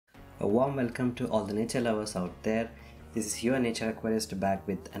A warm welcome to all the nature lovers out there. This is your Nature Aquarist back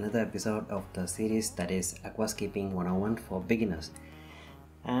with another episode of the series that is Aquascaping 101 for beginners.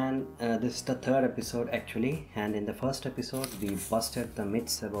 And this is the third episode actually, and in the first episode we busted the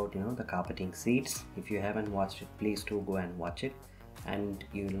myths about the carpeting seeds. If you haven't watched it, please do go and watch it and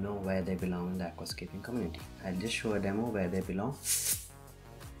you will know where they belong in the aquascaping community. I'll just show a demo where they belong.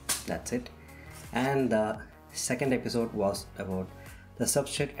 That's it. And the second episode was about the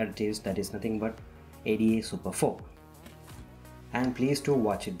substrate additives, that is nothing but ADA Super 4. And please do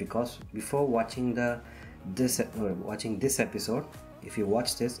watch it, because before watching this episode, if you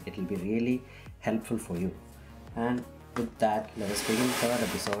watch this, it will be really helpful for you. And with that, let us begin the third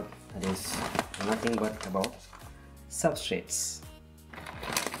episode, that is nothing but about substrates.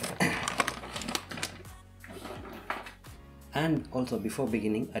 And also, before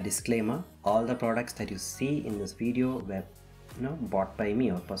beginning, a disclaimer: all the products that you see in this video were bought by me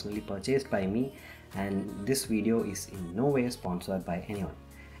or personally purchased by me, and this video is in no way sponsored by anyone.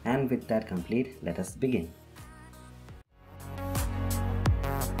 And with that complete, let us begin.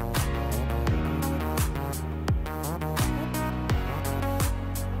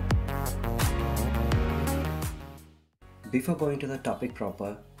 Before going to the topic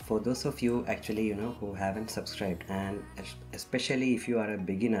proper, for those of you actually who haven't subscribed, and especially if you are a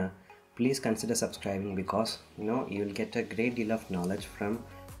beginner, please consider subscribing, because you'll get a great deal of knowledge from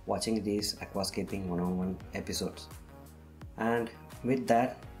watching these Aquascaping 101 episodes. And with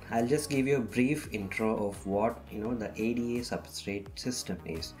that, I'll just give you a brief intro of what the ADA Substrate System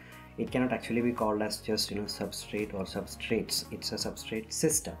is. It cannot actually be called as just substrate or substrates. It's a substrate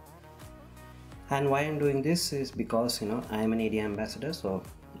system. And why I'm doing this is because I am an ADA ambassador, so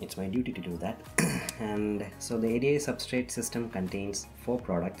it's my duty to do that. And so the ADA Substrate System contains 4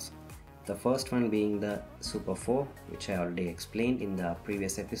 products. The first one being the Super 4, which I already explained in the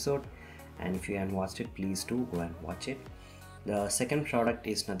previous episode, and if you haven't watched it, please do go and watch it. The second product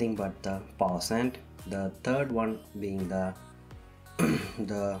is nothing but the power sand. The third one being the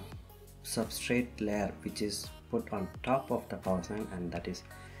the substrate layer which is put on top of the power sand, and that is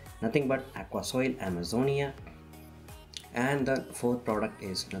nothing but Aquasoil Amazonia. And the fourth product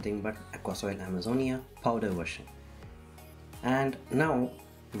is nothing but Aquasoil Amazonia powder version. And now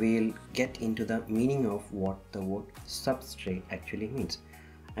we'll get into the meaning of what the word substrate actually means.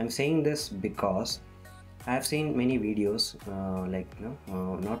 I'm saying this because I've seen many videos,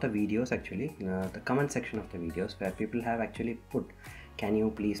 not the videos actually, the comment section of the videos, where people have actually put, can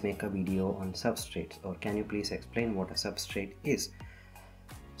you please make a video on substrates, or can you please explain what a substrate is?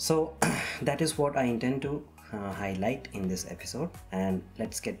 So that is what I intend to highlight in this episode, and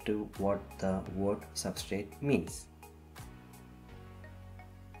let's get to what the word substrate means.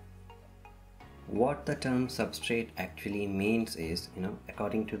 What the term substrate actually means is,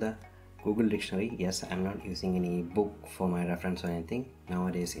 according to the Google dictionary, yes, I'm not using any book for my reference or anything.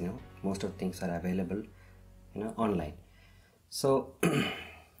 Nowadays, most of things are available, online. So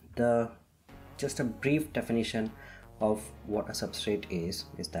just a brief definition of what a substrate is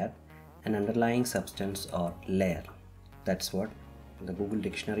that an underlying substance or layer. That's what the Google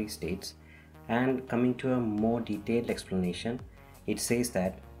dictionary states. And coming to a more detailed explanation, it says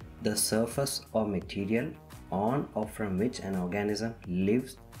that the surface or material on or from which an organism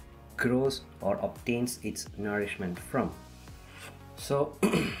lives, grows, or obtains its nourishment from. So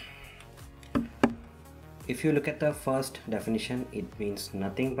if you look at the first definition, it means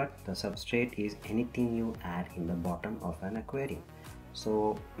nothing but the substrate is anything you add in the bottom of an aquarium.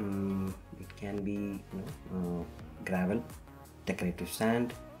 So it can be gravel, decorative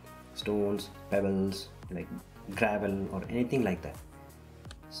sand, stones, pebbles, like gravel or anything like that.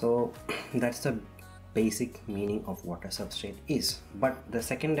 So that's the basic meaning of what a substrate is. But the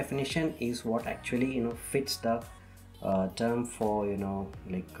second definition is what actually fits the term for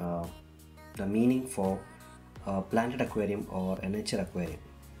the meaning for a planted aquarium or a nature aquarium.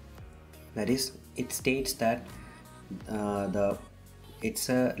 That is, it states that it's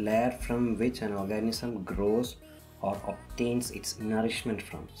a layer from which an organism grows or obtains its nourishment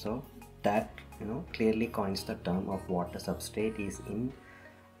from. So that clearly coins the term of what a substrate is in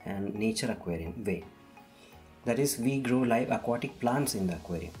an nature aquarium way. That is, we grow live aquatic plants in the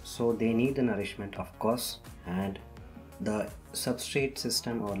aquarium, so they need the nourishment, of course. And the substrate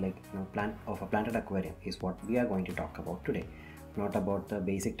system, or plant of a planted aquarium, is what we are going to talk about today. Not about the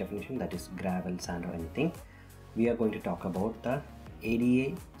basic definition, that is gravel, sand or anything. We are going to talk about the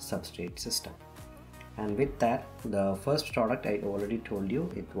ADA substrate system. And with that, the first product I already told you,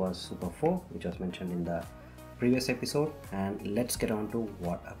 it was Super 4, which was mentioned in the previous episode. And let's get on to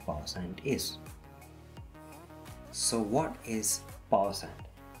what a power sand is. So what is power sand?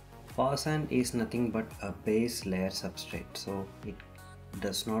 Power sand is nothing but a base layer substrate, so it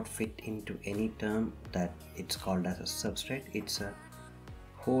does not fit into any term that it's called as a substrate. It's a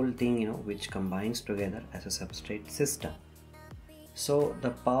whole thing, which combines together as a substrate system. So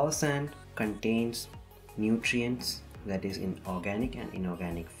the power sand contains nutrients, that is in organic and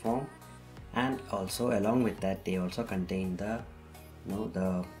inorganic form, and also along with that they also contain the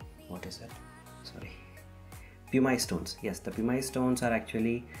pumice stones. Yes, the pumice stones are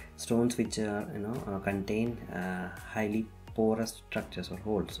actually stones which contain highly porous structures or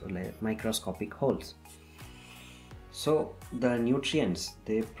holes, or like microscopic holes. So the nutrients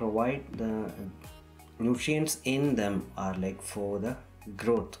they provide, the nutrients in them are like for the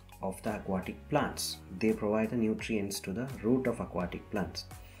growth of the aquatic plants. They provide the nutrients to the root of aquatic plants,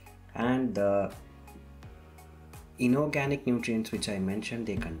 and the inorganic nutrients which I mentioned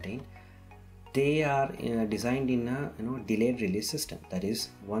they are designed in a delayed release system. That is,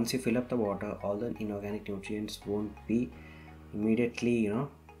 once you fill up the water, all the inorganic nutrients won't be immediately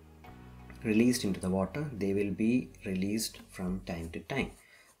released into the water. They will be released from time to time,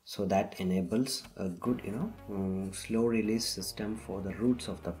 so that enables a good slow release system for the roots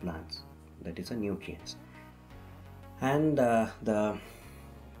of the plants, that is the nutrients. And the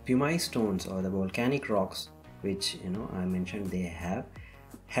pumice stones or the volcanic rocks which I mentioned, they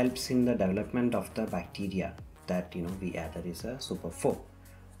helps in the development of the bacteria that we gather is a superfoam,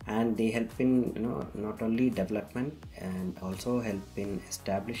 and they help in not only development and also help in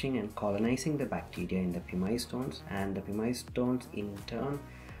establishing and colonizing the bacteria in the pumice stones, and the pumice stones in turn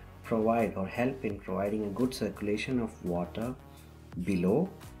provide or help in providing a good circulation of water below,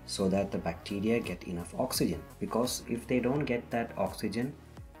 so that the bacteria get enough oxygen, because if they don't get that oxygen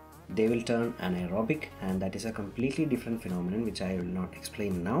they will turn anaerobic, and that is a completely different phenomenon which I will not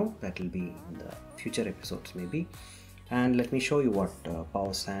explain now. That will be in the future episodes maybe. And let me show you what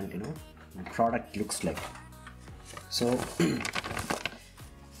power sand product looks like. So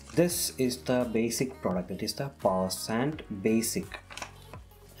this is the basic product, it is the power sand basic,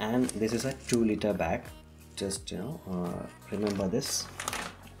 and this is a 2 liter bag. Just remember this.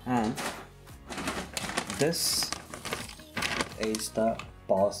 And this is the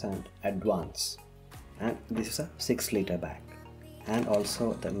power sand advance, and this is a 6 liter bag, and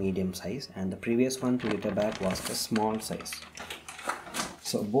also the medium size, and the previous one 2 liter bag was the small size.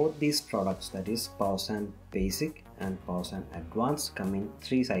 So both these products, that is power sand basic and power sand advance, come in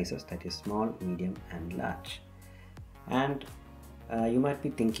 3 sizes, that is small, medium and large. And you might be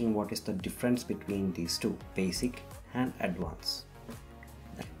thinking, what is the difference between these two, basic and advance?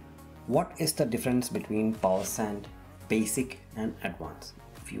 What is the difference between power sand basic and advance?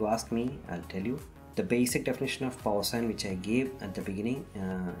 If you ask me, I'll tell you. The basic definition of power sand which I gave at the beginning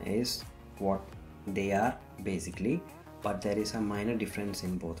is what they are basically, but there is a minor difference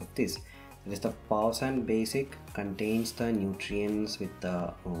in both of these. That is, the power sand basic contains the nutrients with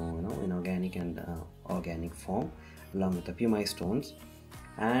the inorganic and organic form, along with the pumice stones,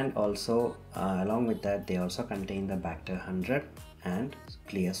 and also along with that they also contain the Bacter 100 and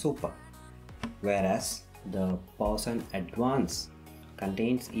clear super, whereas the power sand advance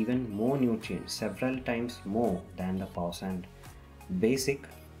contains even more nutrients, several times more than the power sand basic,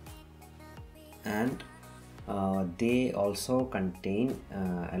 and they also contain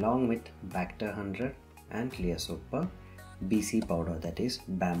along with Bacter 100 and clear super, BC powder, that is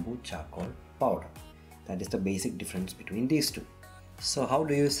bamboo charcoal powder. That is the basic difference between these two. So how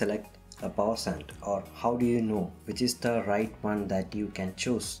do you select a power sand, or how do you know which is the right one that you can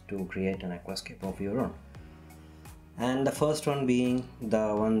choose to create an aquascape of your own? And the first one being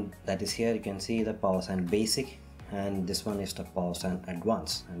the one that is here, you can see the power sand basic, and this one is the power sand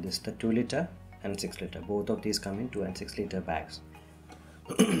advance, and this is the 2 liter and 6 liter. Both of these come in 2 and 6 liter bags.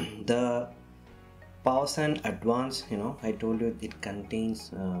 The power sand advance, I told you it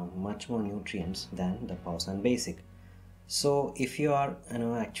contains much more nutrients than the power sand basic. So if you are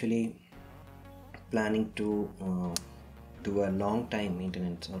actually planning to do a long time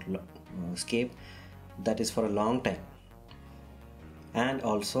maintenance or scape, that is for a long time, and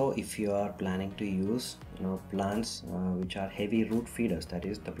also if you are planning to use plants which are heavy root feeders, that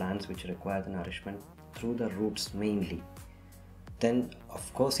is the plants which require the nourishment through the roots mainly, then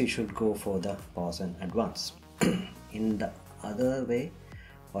of course you should go for the power sand advance. In the other way,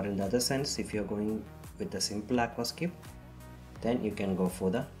 or in the other sense, if you are going with the simple aquascape, then you can go for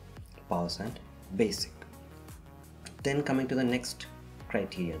the power sand basic. Then coming to the next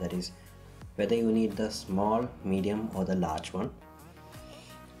criteria, that is whether you need the small, medium or the large one.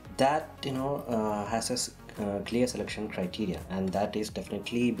 That has a clear selection criteria, and that is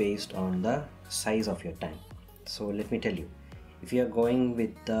definitely based on the size of your tank. So let me tell you, if you are going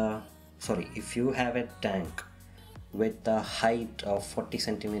with the if you have a tank with the height of 40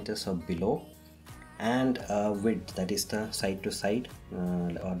 centimeters or below and width, that is the side to side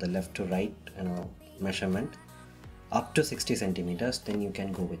or the left to right measurement, up to 60 centimeters, then you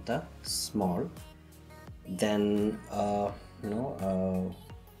can go with the small. Then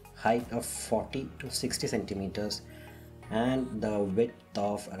height of 40 to 60 centimeters and the width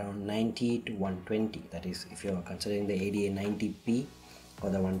of around 90 to 120, that is if you are considering the ADA 90p or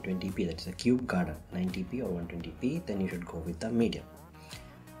the 120p, that is a cube garden 90p or 120p, then you should go with the medium.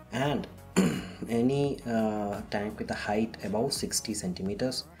 And any tank with a height above 60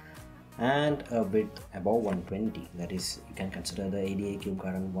 centimeters and a width above 120, that is you can consider the ADA cube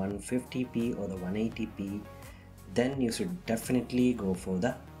garden 150p or the 180p, then you should definitely go for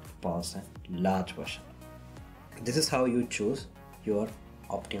the pause and large version. This is how you choose your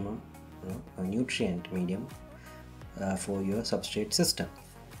optimum nutrient medium for your substrate system.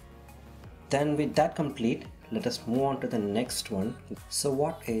 Then with that complete, let us move on to the next one. So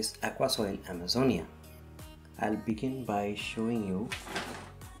what is Aquasoil Amazonia? I'll begin by showing you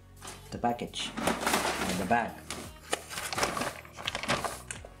the package, the bag.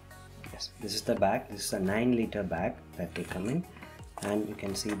 Yes, this is the bag. This is a 9-liter bag that will come in, and you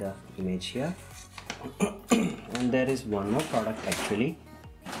can see the image here. And there is one more product actually,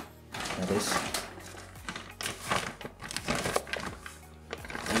 that is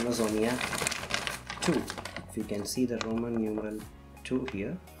Amazonia 2. If you can see the Roman numeral 2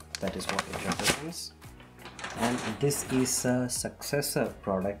 here, that is what it represents. And this is a successor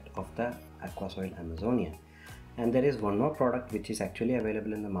product of the Aquasoil Amazonia. And there is one more product which is actually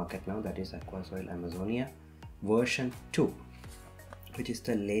available in the market now, that is Aquasoil Amazonia version 2, which is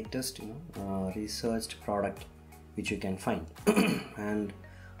the latest researched product which you can find. And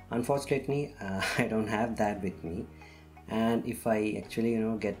unfortunately I don't have that with me, and if I actually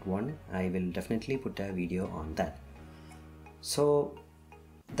get one, I will definitely put a video on that. So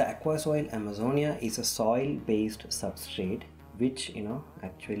the Aquasoil Amazonia is a soil based substrate which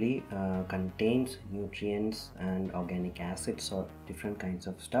actually contains nutrients and organic acids or different kinds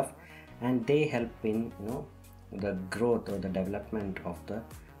of stuff, and they help in the growth or the development of the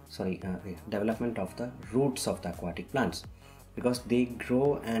roots of the aquatic plants, because they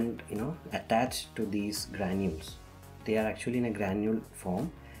grow and attach to these granules. They are actually in a granule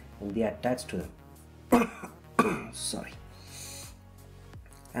form and they attach to them. Sorry.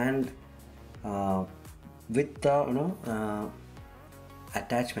 And with the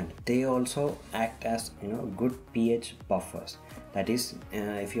attachment, they also act as good pH buffers. That is,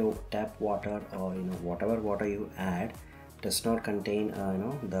 if you tap water or whatever water you add does not contain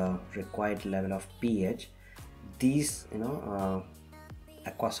the required level of pH, these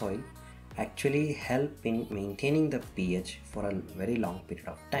Aquasoil actually help in maintaining the pH for a very long period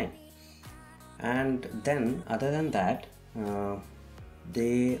of time. And then other than that,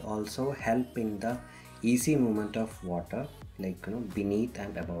 they also help in the easy movement of water, like beneath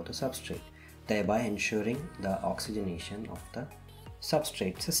and above the substrate, thereby ensuring the oxygenation of the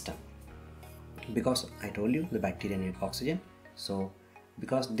substrate system. Because I told you the bacteria need oxygen, so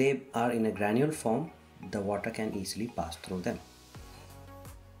because they are in a granule form, the water can easily pass through them.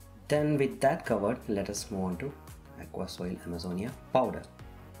 Then with that covered, let us move on to Aquasoil Amazonia powder.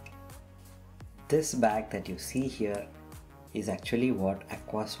 This bag that you see here is actually what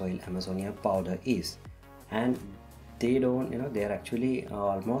Aquasoil Amazonia powder is, and they don't they are actually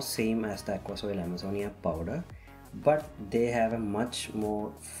almost same as the Aquasoil Amazonia powder, but they have a much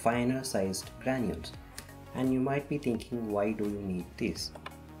more finer sized granules. And you might be thinking, why do you need this?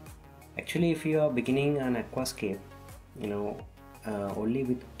 Actually, if you are beginning an aquascape only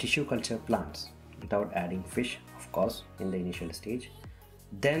with tissue culture plants without adding fish, of course, in the initial stage,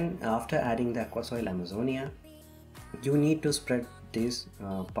 then after adding the Aquasoil Amazonia, you need to spread this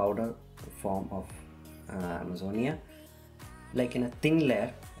powder form of Amazonia like in a thin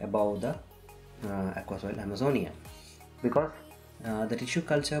layer above the Aquasoil Amazonia, because the tissue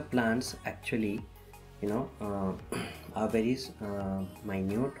culture plants actually are very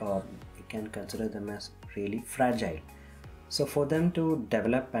minute, or you can consider them as really fragile. So for them to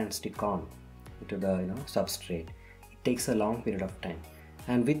develop and stick on to the substrate, it takes a long period of time.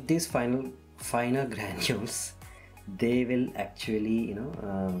 And with these finer granules, they will actually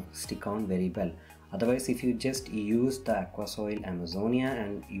stick on very well. Otherwise, if you just use the Aquasoil Amazonia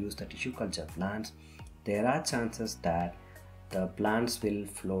and use the tissue culture plants, there are chances that the plants will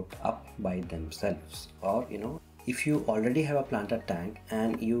float up by themselves. Or if you already have a planted tank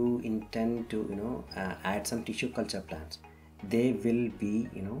and you intend to add some tissue culture plants,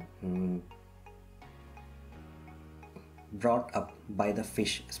 brought up by the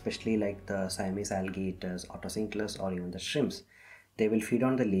fish, especially like the Siamese alligators, otocinclus, or even the shrimps. They will feed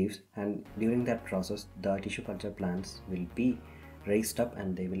on the leaves, and during that process the tissue culture plants will be raised up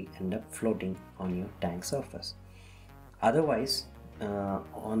and they will end up floating on your tank surface. Otherwise,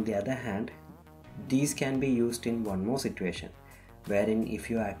 on the other hand, these can be used in one more situation, wherein if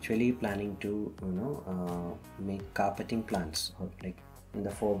you are actually planning to make carpeting plants, or like in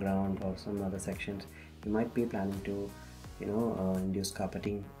the foreground or some other sections, you might be planning to induce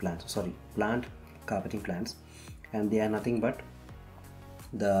carpeting plants, plant carpeting plants, and they are nothing but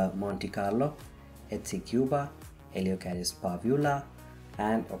the Monte Carlo, Etsy Cuba, Heliocaris parvula,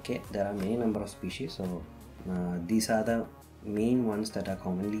 and there are many number of species. So these are the main ones that are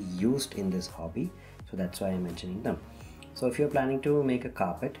commonly used in this hobby, so that's why I'm mentioning them. So if you're planning to make a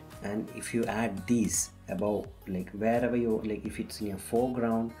carpet, and if you add these above, like wherever you like, if it's in your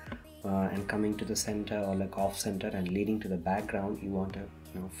foreground and coming to the center, or like off center and leading to the background, you want a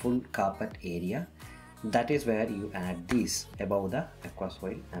full carpet area, that is where you add these above the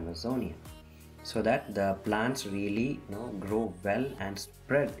Aquasoil Amazonia, so that the plants really grow well and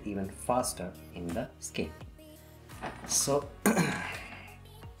spread even faster in the scape. So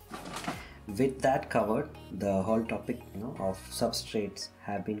with that covered, the whole topic of substrates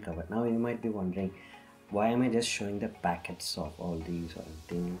have been covered. Now you might be wondering, why am I just showing the packets of all these or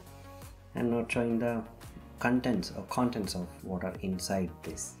anything and not showing the contents of what are inside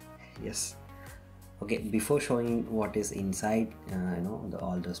this? Yes, okay, before showing what is inside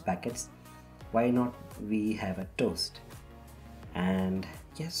all those packets, why not we have a toast? And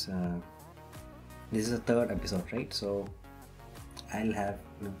yes, this is the third episode, right? So I'll have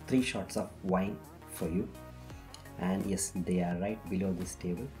 3 shots of wine for you, and yes, they are right below this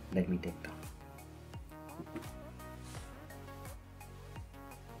table. Let me take them.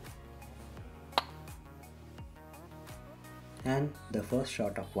 And the first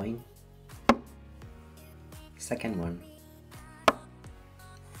shot of wine, second one,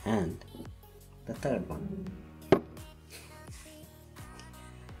 and the third one.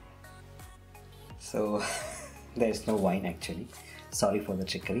 So there's no wine actually, sorry for the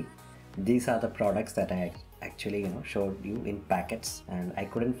trickery. These are the products that I actually showed you in packets, and I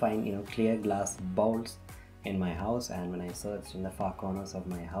couldn't find clear glass bowls in my house, and when I searched in the far corners of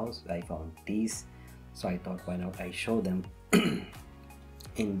my house, I found these. So I thought, why not I show them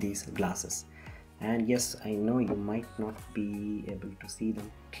in these glasses. And yes, I know you might not be able to see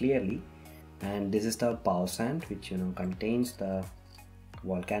them clearly, and this is the power sand, which contains the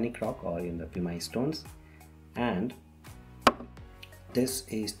volcanic rock or in the pumice stones, and this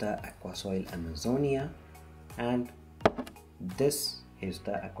is the Aquasoil Amazonia, and this is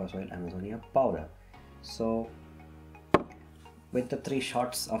the Aquasoil Amazonia powder. So with the 3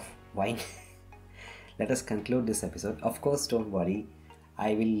 shots of wine let us conclude this episode. Of course, don't worry,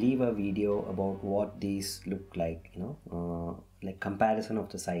 I will leave a video about what these look like, like comparison of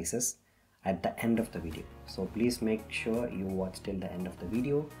the sizes at the end of the video. So please make sure you watch till the end of the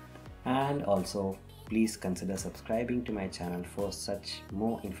video, and also please consider subscribing to my channel for such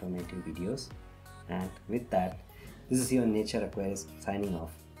more informative videos. And with that, this is your Nature Aquarist signing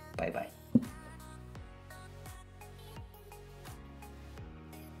off. Bye bye.